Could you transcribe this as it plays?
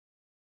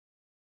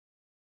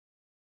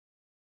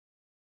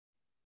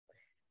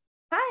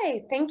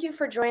Hi, thank you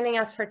for joining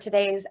us for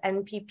today's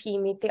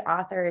NPP Meet the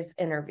Authors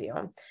interview.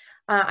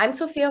 I'm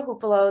Sophia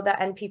Hupalo, the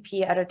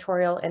NPP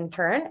editorial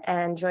intern,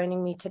 and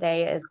joining me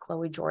today is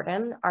Chloe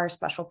Jordan, our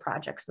special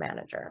projects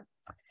manager.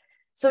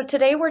 So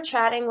today we're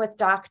chatting with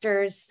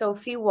doctors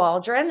Sophie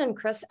Waldron and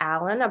Chris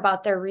Allen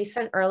about their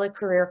recent early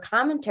career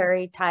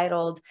commentary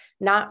titled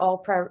 "Not All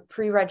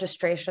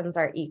Pre-Registrations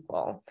Are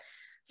Equal."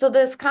 So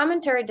this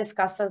commentary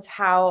discusses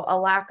how a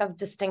lack of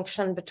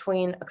distinction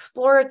between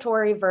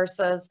exploratory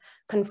versus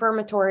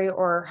confirmatory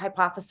or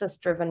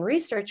hypothesis-driven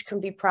research can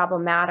be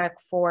problematic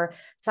for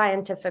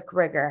scientific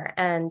rigor,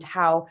 and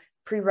how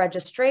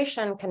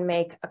pre-registration can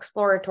make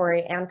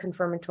exploratory and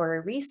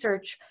confirmatory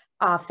research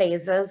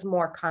phases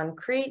more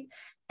concrete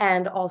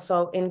and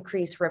also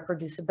increase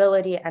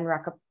reproducibility and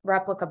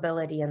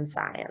replicability in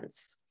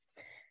science.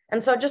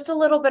 And so just a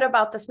little bit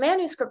about this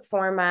manuscript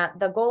format.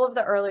 The goal of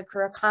the early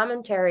career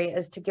commentary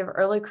is to give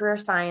early career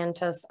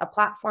scientists a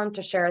platform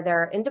to share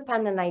their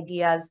independent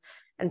ideas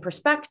and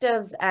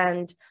perspectives,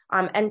 and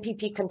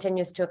NPP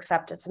continues to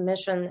accept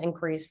submission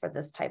inquiries for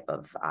this type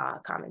of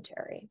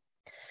commentary.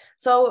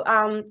 So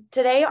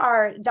today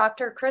our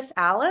Dr. Chris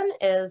Allen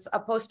is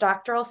a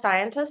postdoctoral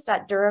scientist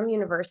at Durham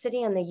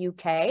University in the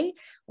UK,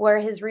 where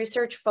his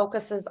research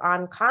focuses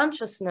on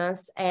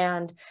consciousness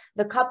and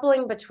the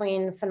coupling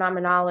between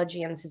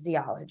phenomenology and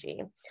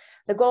physiology.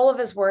 The goal of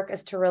his work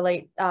is to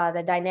relate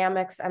the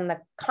dynamics and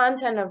the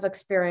content of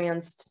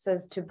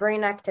experiences to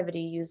brain activity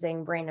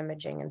using brain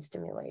imaging and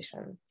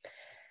stimulation.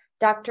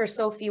 Dr.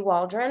 Sophie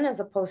Waldron is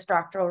a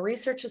postdoctoral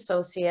research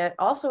associate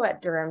also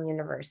at Durham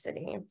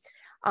University.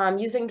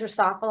 Using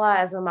Drosophila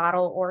as a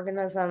model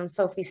organism,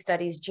 Sophie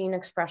studies gene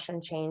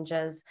expression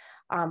changes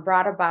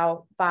brought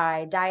about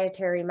by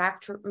dietary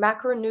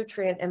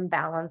macronutrient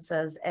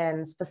imbalances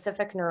in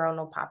specific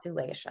neuronal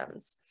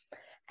populations.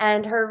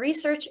 And her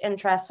research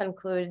interests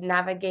include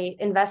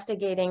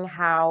investigating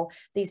how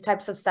these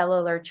types of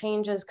cellular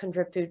changes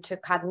contribute to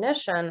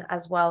cognition,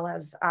 as well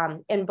as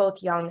in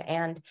both young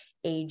and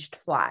aged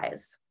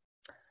flies.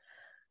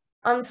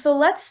 So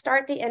let's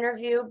start the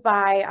interview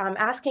by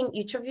asking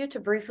each of you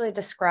to briefly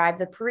describe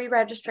the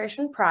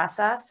pre-registration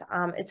process,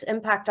 its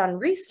impact on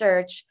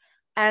research,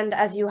 and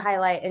as you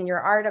highlight in your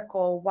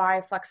article,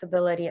 why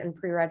flexibility in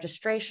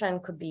pre-registration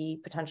could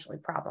be potentially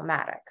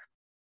problematic.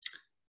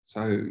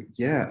 So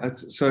yeah,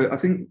 so I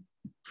think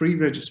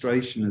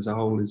pre-registration as a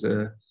whole is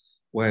a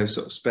way of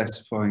sort of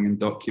specifying and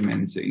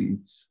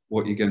documenting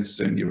what you're going to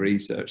do in your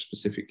research,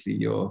 specifically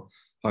your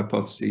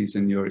hypotheses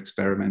and your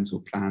experimental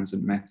plans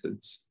and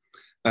methods.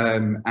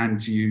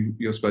 And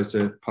you're supposed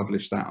to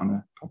publish that on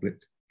a public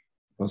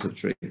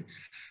repository.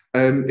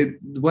 The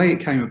way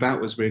it came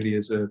about was really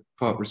as a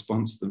part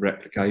response to the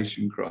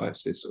replication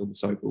crisis, or the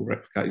so-called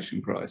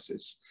replication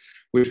crisis,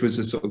 which was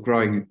a sort of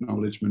growing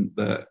acknowledgement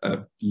that a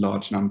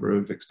large number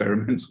of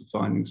experimental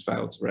findings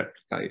failed to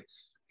replicate,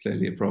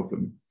 clearly a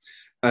problem.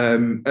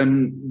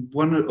 And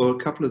one or a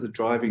couple of the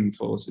driving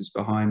forces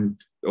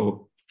behind,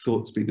 or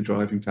thought to be the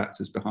driving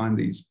factors behind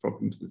these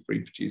problems with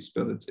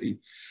reproducibility,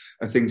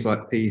 are things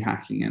like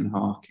p-hacking and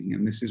harking.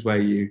 And this is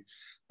where you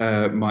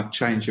might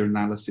change your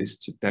analysis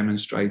to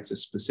demonstrate a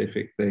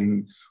specific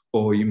thing,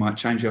 or you might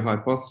change your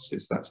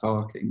hypothesis, that's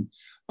harking,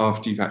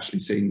 after you've actually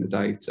seen the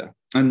data.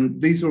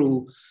 And these are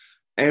all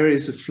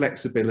areas of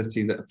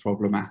flexibility that are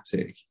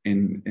problematic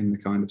in the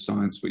kind of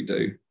science we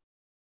do.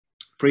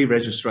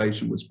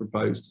 Pre-registration was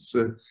proposed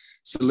as a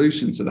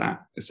solution to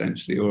that,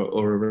 essentially,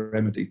 or a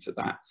remedy to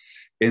that,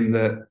 in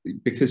that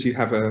because you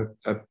have a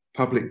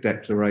public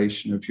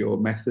declaration of your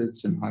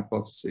methods and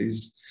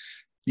hypotheses,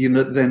 you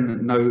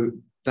then know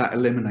that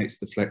eliminates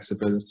the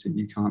flexibility.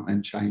 You can't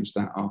then change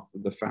that after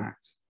the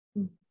fact.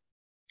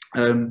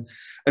 And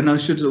I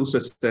should also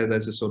say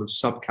there's a sort of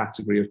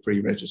subcategory of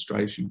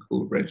pre-registration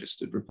called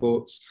registered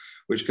reports,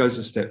 which goes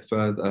a step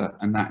further,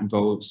 and that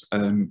involves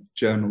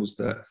journals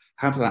that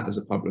have that as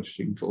a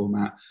publishing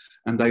format,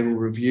 and they will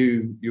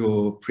review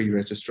your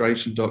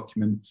pre-registration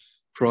document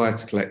prior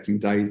to collecting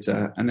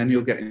data, and then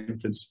you'll get in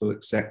principle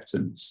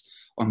acceptance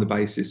on the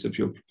basis of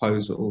your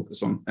proposal,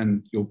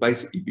 and you'll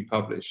basically be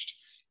published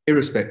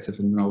irrespective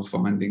of null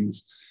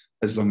findings,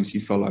 as long as you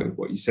follow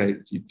what you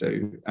said you'd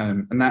do.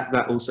 And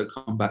that also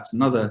combats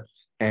another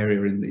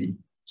area in the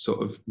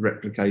sort of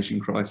replication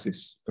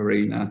crisis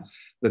arena,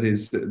 that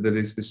is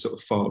this sort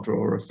of file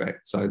drawer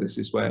effect. So this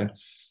is where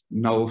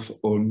null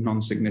or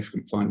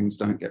non-significant findings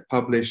don't get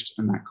published,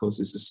 and that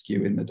causes a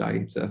skew in the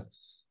data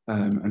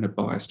and a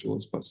bias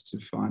towards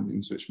positive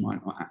findings, which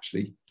might not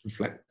actually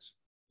reflect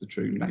the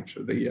true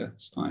nature of the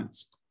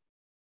science.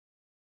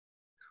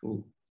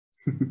 Cool.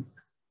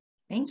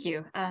 Thank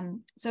you.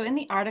 So in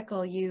the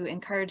article, you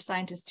encourage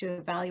scientists to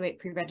evaluate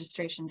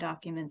pre-registration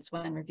documents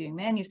when reviewing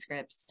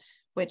manuscripts,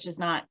 which is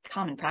not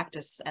common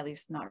practice, at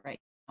least not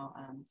right now.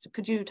 So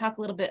could you talk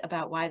a little bit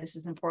about why this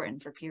is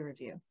important for peer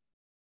review?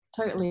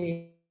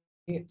 Certainly.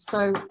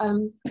 So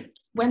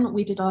when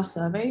we did our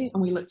survey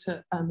and we looked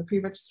at the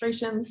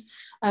pre-registrations,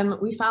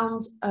 we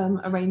found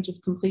a range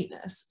of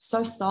completeness.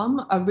 So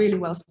some are really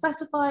well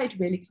specified,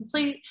 really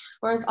complete,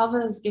 whereas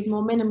others give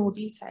more minimal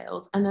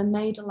details, and then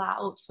they'd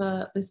allow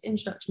for this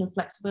introduction of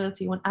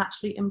flexibility when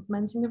actually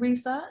implementing the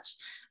research.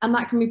 And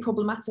that can be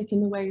problematic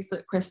in the ways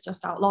that Chris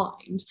just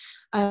outlined.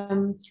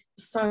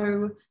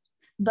 So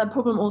the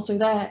problem also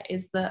there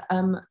is that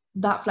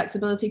that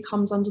flexibility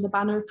comes under the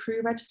banner of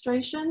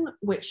pre-registration,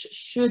 which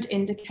should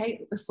indicate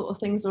that this sort of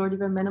thing's already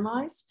been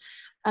minimized.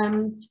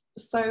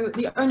 So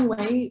the only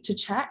way to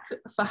check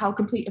for how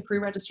complete a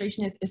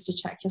pre-registration is to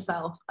check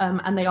yourself,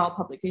 and they are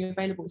publicly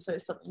available, so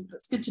it's something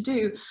that's good to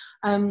do,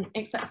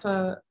 except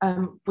for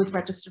with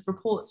registered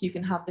reports you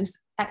can have this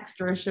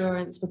extra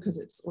assurance because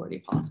it's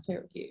already past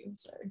peer review.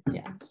 So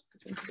yeah, it's a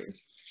good thing to do.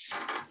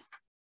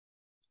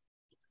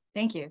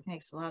 Thank you.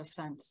 Makes a lot of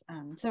sense.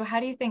 So how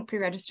do you think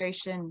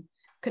pre-registration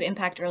could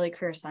impact early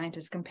career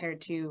scientists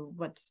compared to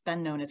what's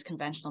been known as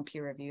conventional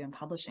peer review and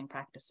publishing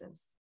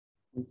practices?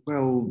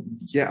 Well,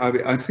 yeah,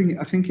 I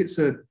think it's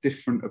a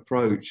different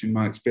approach in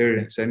my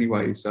experience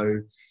anyway.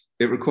 So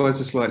it requires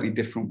a slightly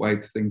different way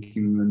of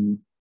thinking than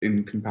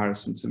in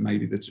comparison to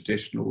maybe the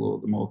traditional or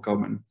the more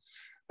common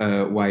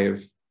way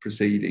of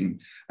proceeding.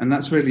 And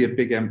that's really a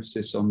big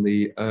emphasis on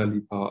the early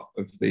part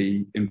of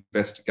the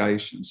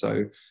investigation.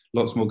 So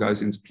lots more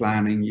goes into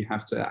planning. You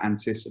have to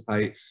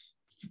anticipate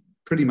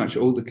pretty much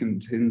all the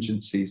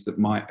contingencies that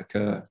might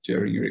occur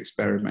during your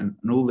experiment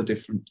and all the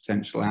different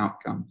potential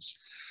outcomes.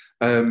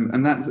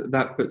 And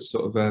that puts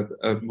sort of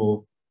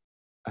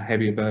a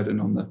heavier burden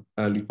on the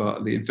early part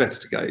of the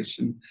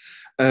investigation.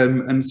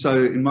 And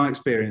so in my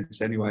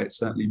experience anyway, it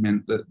certainly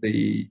meant that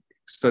the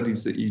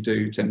studies that you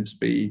do tend to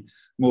be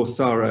more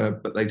thorough,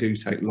 but they do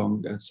take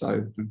longer.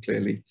 So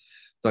clearly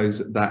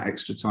that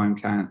extra time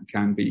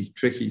can be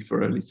tricky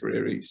for early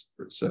career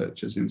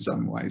researchers in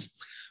some ways.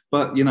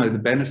 But, you know, the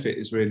benefit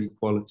is really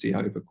quality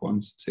over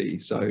quantity.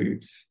 So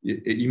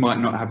you might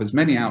not have as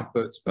many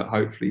outputs, but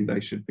hopefully they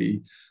should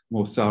be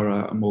more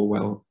thorough and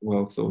more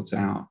well thought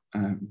out.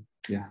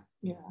 Yeah.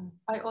 Yeah,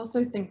 I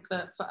also think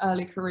that for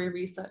early career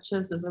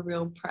researchers, there's a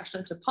real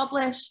pressure to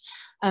publish,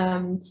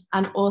 and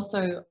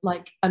also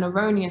like an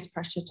erroneous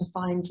pressure to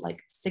find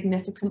like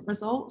significant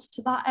results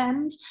to that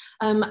end.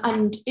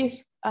 And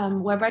if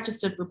where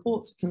registered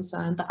reports are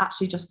concerned, that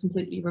actually just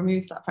completely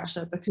removes that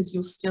pressure, because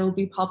you'll still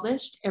be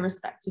published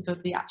irrespective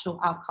of the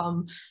actual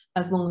outcome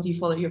as long as you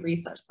follow your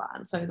research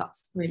plan. So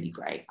that's really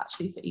great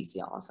actually for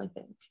ECRs, I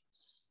think.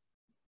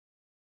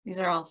 These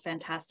are all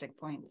fantastic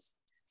points.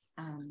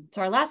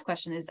 So our last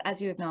question is,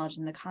 as you acknowledged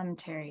in the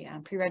commentary,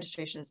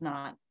 pre-registration is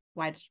not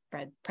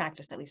widespread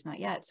practice, at least not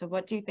yet. So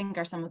what do you think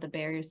are some of the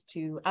barriers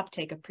to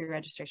uptake of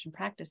pre-registration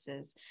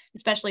practices,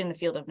 especially in the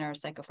field of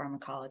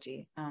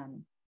neuropsychopharmacology,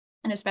 and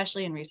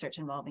especially in research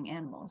involving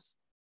animals?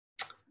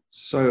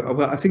 So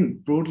well, I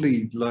think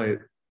broadly, like,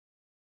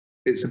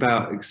 it's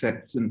about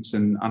acceptance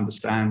and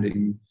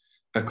understanding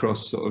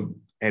across sort of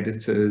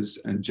editors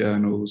and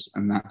journals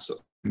and that sort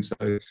of. And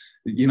so,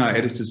 you know,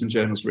 editors and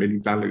journals really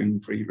valuing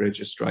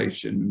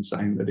pre-registration and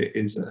saying that it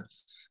is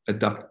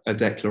a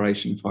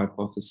declaration of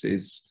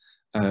hypotheses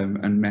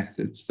and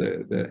methods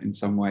that in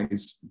some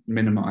ways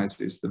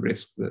minimises the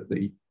risk that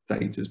the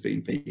data's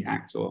been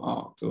hacked or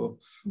arced or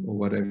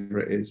whatever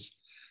it is.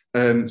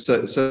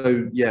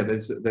 So yeah,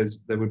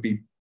 there would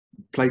be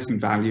placing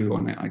value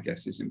on it, I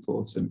guess, is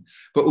important.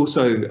 But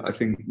also, I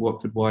think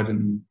what could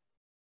widen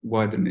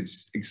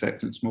its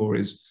acceptance more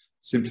is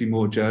simply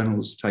more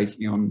journals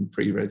taking on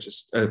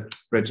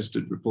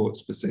registered reports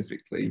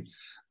specifically,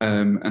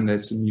 and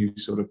there's some new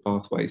sort of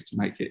pathways to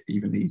make it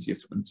even easier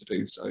for them to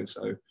do so.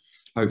 So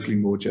hopefully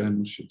more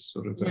journals should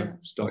sort of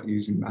start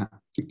using that.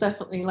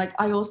 Definitely. Like,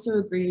 I also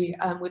agree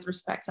with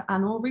respect to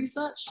animal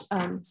research.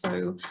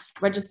 So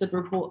registered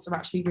reports are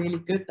actually really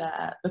good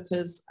there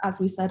because, as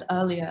we said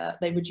earlier,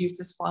 they reduce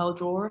this file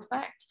drawer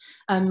effect.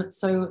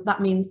 So that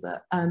means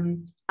that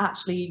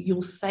actually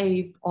you'll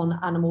save on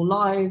animal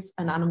lives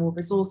and animal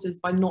resources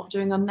by not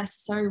doing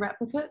unnecessary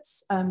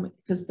replicates,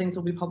 because things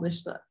will be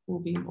published that will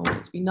be more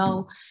likely to be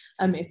null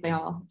if they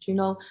are true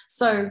null.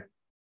 So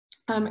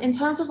in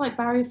terms of like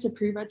barriers to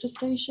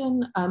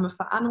pre-registration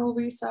for animal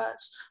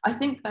research, I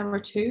think there are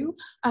two.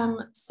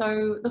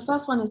 So the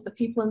first one is that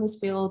people in this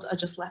field are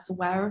just less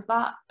aware of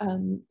that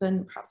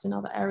than perhaps in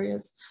other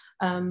areas.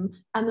 And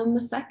then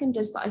the second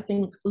is that I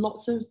think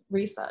lots of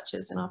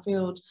researchers in our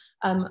field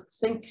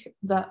think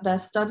that their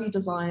study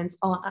designs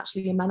aren't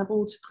actually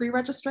amenable to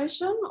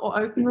pre-registration or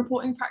open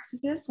reporting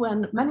practices,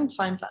 when many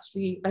times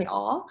actually they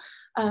are.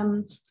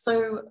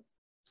 So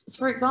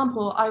for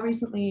example, I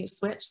recently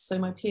switched, so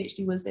my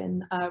PhD was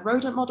in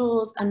rodent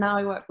models, and now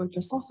I work with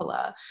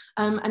Drosophila.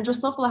 And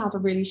Drosophila have a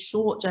really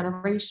short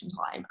generation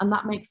time, and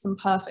that makes them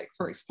perfect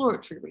for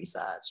exploratory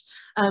research.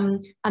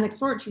 And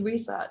exploratory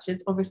research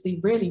is obviously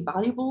really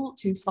valuable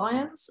to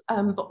science,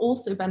 but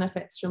also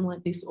benefits from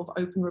like these sort of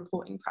open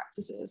reporting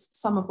practices,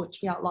 some of which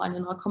we outline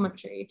in our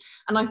commentary.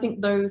 And I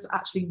think those are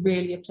actually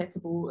really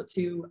applicable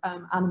to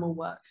animal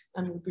work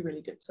and would be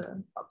really good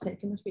to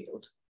uptake in the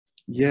field.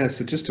 Yeah,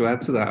 so just to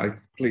add to that, I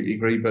completely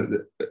agree.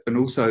 And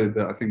also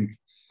that I think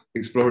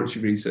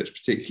exploratory research,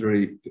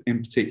 in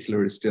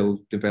particular, is still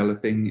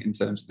developing in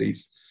terms of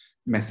these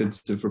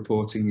methods of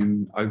reporting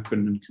and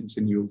open and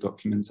continual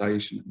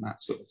documentation and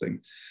that sort of thing.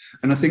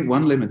 And I think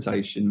one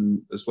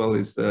limitation as well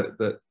is that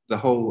the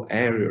whole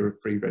area of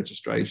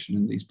pre-registration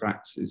and these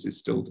practices is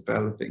still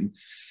developing,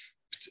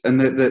 and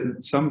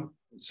that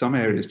some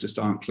areas just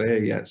aren't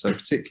clear yet. So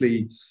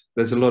particularly,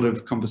 there's a lot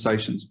of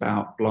conversations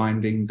about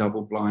blinding,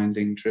 double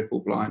blinding, triple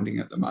blinding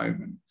at the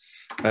moment.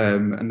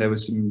 And there were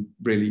some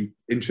really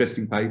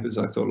interesting papers.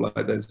 I thought,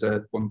 like there's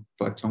one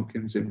by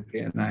Tompkins in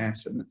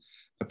PNAS and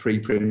a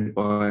preprint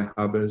by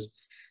Hubbard.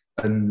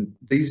 And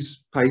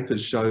these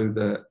papers show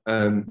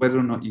that whether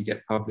or not you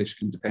get published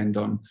can depend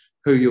on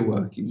who you're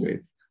working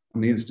with,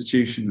 on the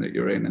institution that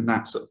you're in, and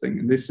that sort of thing.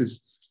 And this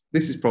is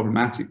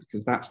problematic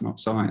because that's not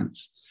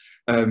science.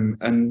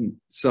 And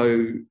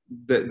so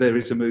there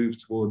is a move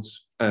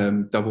towards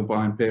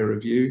double-blind peer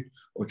review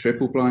or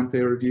triple-blind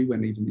peer review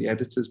when even the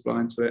editor's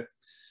blind to it.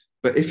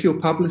 But if you're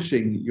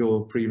publishing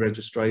your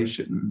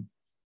pre-registration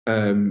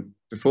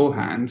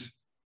beforehand,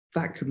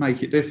 that could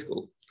make it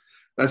difficult.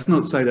 That's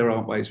not to say there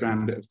aren't ways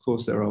around it. Of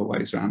course there are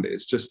ways around it.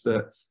 It's just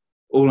that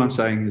all I'm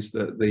saying is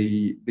that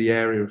the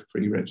area of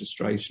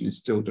pre-registration is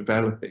still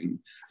developing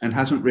and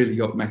hasn't really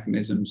got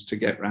mechanisms to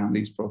get around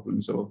these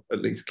problems, or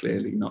at least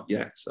clearly not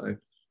yet. So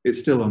it's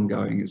still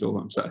ongoing is all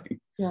I'm saying.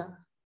 Yeah.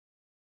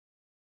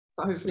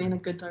 But hopefully in a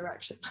good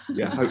direction.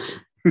 Yeah,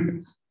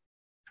 hopefully.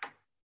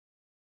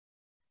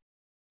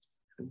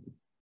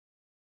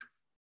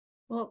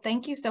 Well,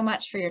 thank you so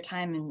much for your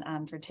time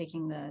and for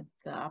taking the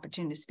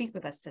opportunity to speak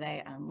with us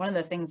today. One of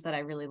the things that I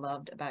really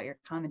loved about your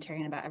commentary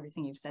and about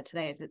everything you've said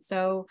today is it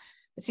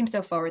seems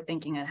so forward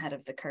thinking ahead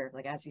of the curve.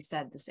 Like, as you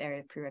said, this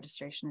area of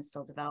pre-registration is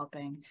still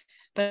developing,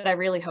 but I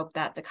really hope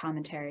that the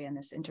commentary in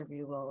this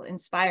interview will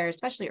inspire,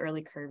 especially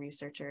early career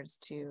researchers,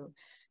 to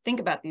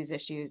think about these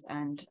issues.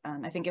 And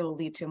I think it will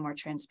lead to a more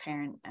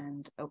transparent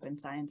and open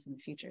science in the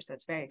future. So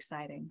it's very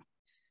exciting.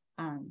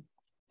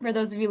 For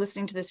those of you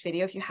listening to this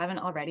video, if you haven't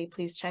already,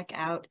 please check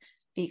out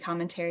the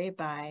commentary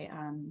by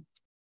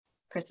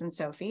Chris and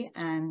Sophie,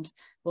 and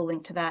we'll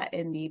link to that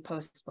in the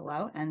posts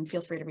below, and feel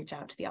free to reach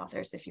out to the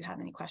authors if you have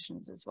any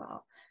questions as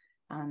well.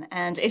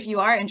 And if you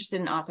are interested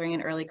in authoring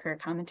an early career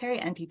commentary,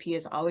 NPP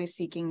is always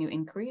seeking new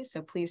inquiries,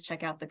 so please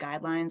check out the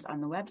guidelines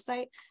on the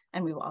website,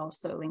 and we will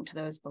also link to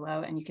those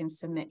below, and you can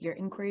submit your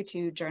inquiry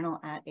to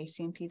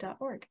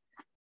journal@acmp.org.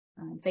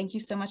 Thank you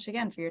so much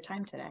again for your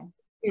time today.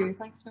 Thank you.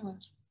 Thanks so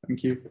much.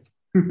 Thank you.